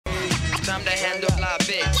Time to handle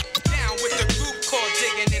liability. Down with the group called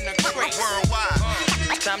Digging in the Crate. Worldwide.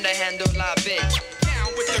 Time to handle liability. Down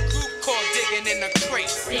with the group called Digging in the Crate.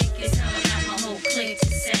 Thick is how I got my whole clique to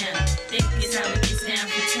sound. Thick is how it gets down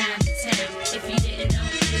from town to town. If you didn't know,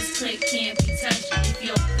 this clique can't be touched. If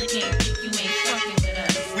your clique ain't thick, you ain't fucking with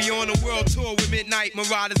us. We on a world tour with Midnight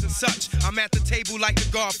Marauders and such. I'm at the table like the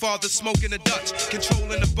Godfather smoking a Dutch,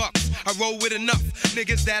 controlling the bucks. I roll with enough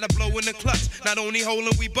niggas that'll blow in the clutch. Not only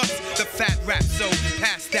holding, we bust the fat rap. So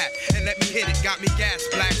pass that and let me hit it. Got me gas,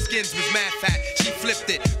 black skins was mad fat. She flipped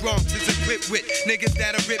it. Bronx is equipped with niggas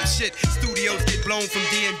that'll rip shit. Studios get blown from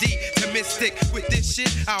D&D to Mystic. With this shit,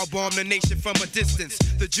 I'll bomb the nation from a distance.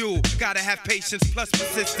 The jewel, gotta have patience plus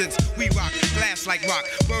persistence. We rock glass like rock.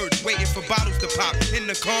 Birds waiting for bottles to pop. In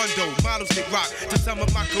the condo, models get rock. To sum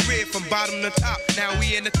up my career from bottom to top. Now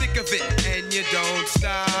we in the thick of it, and you don't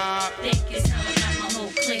stop. Thick is how I got my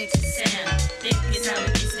whole clique to sound. Thick is how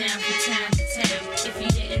it gets down from town to town. If you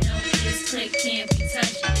didn't know, this clique can't be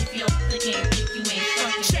touched. If your clique ain't thick, you ain't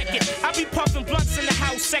fucking Check with it, us. I be puffing blunts in the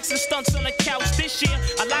house, sex and stunts on the couch. This year,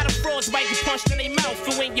 a lot of frauds might get punched in their mouth.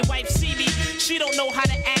 And when your wife see me, she don't know how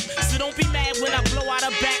to act. So don't be mad when I blow out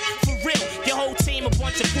her back. For real, your whole team a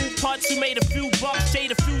bunch of cool putts who made a few bucks,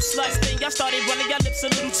 shade a few sluts. Then y'all started running your lips a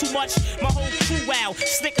little too much. My whole crew wow,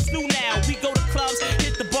 slick as new now. We go to clubs,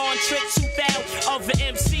 hit the bar and trick 2,000. Other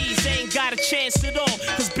MCs ain't got a chance at all.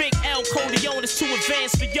 Cause Big L Codeon is too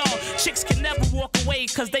advanced for y'all. Chicks can never walk away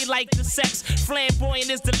cause they like the sex. Flamboyant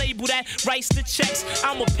is the label that writes the checks.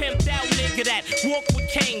 I'm a pimped out nigga that walk with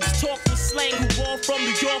kings, talk with slang, who ball from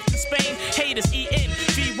New York to Spain. Haters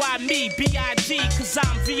E-N-V-Y me, B-I-G, cause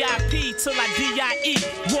I'm VIP till I D-I-E.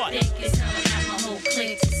 What? Thick is how I got my whole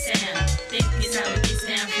clique to sound. Thick is how it gets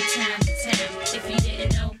down from town to town. If you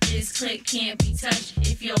didn't know, this clique can't be touched.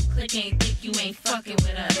 If your clique ain't thick, you ain't fucking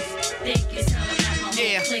with us. Thick is how I got my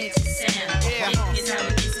whole clique to sound. Thick is how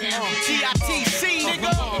it gets down from town to town. DITC, If you didn't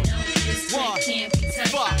know, this clique can't be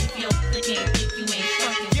touched. If your clique ain't thick, you ain't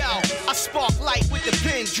fucking with us. I spark light with the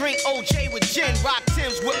pen, drink OJ with gin, rock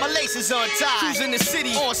Timbs with my laces untied. Cruising the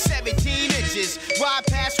city on 17 inches, ride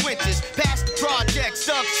past winters, past the projects,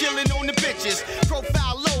 up chilling on the benches.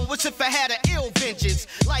 Profile low as if I had an ill vengeance.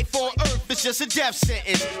 Life on earth is just a death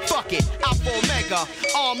sentence. Fuck it, Alpha Omega,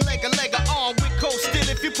 arm, leg, arm with cold steel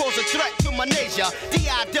if you pose a threat to my nature.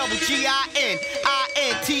 D-I-double-G-I-N,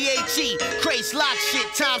 I-N-T-H-E, craze lock shit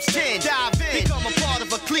times 10. Dive in, become a part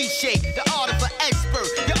of a cliche, the art of an expert.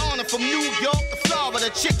 Your honor from New York to Florida,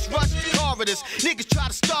 chicks rush the corridors. Niggas try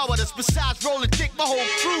to star with us. Besides rolling dick, my whole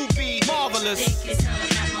crew be marvelous. Thick is how I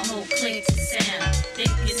got my whole clique to sound.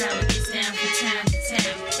 Thick is how it gets down from town to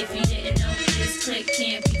town. If you didn't know, this clique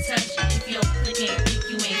can't be touched. If your clique ain't thick,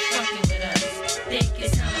 you ain't fucking with us. Thick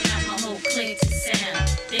is how I got my whole clique to sound.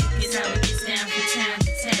 Thick is how it gets down from town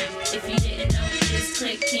to town. If you didn't know, this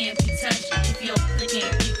clique can't be touched. If your clique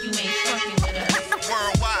ain't thick, you ain't fucking with us.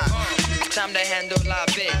 Worldwide. Time to handle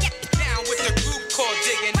liability. Down with the group called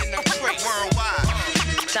Digging in the Crate. Worldwide.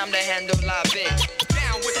 Time to handle liability.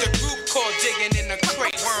 Down with the group called Digging in the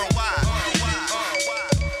Crate. Worldwide.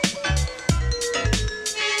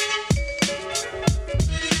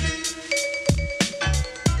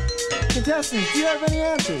 Contestants, do you have any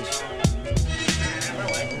answers?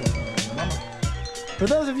 For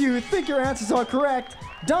those of you who think your answers are correct,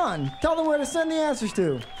 Don, tell them where to send the answers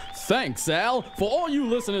to. Thanks, Al. For all you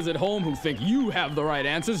listeners at home who think you have the right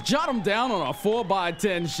answers, jot them down on a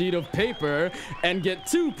 4x10 sheet of paper and get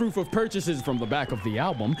 2 proof of purchases from the back of the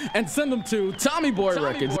album and send them to Tommy Boy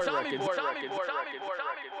Records.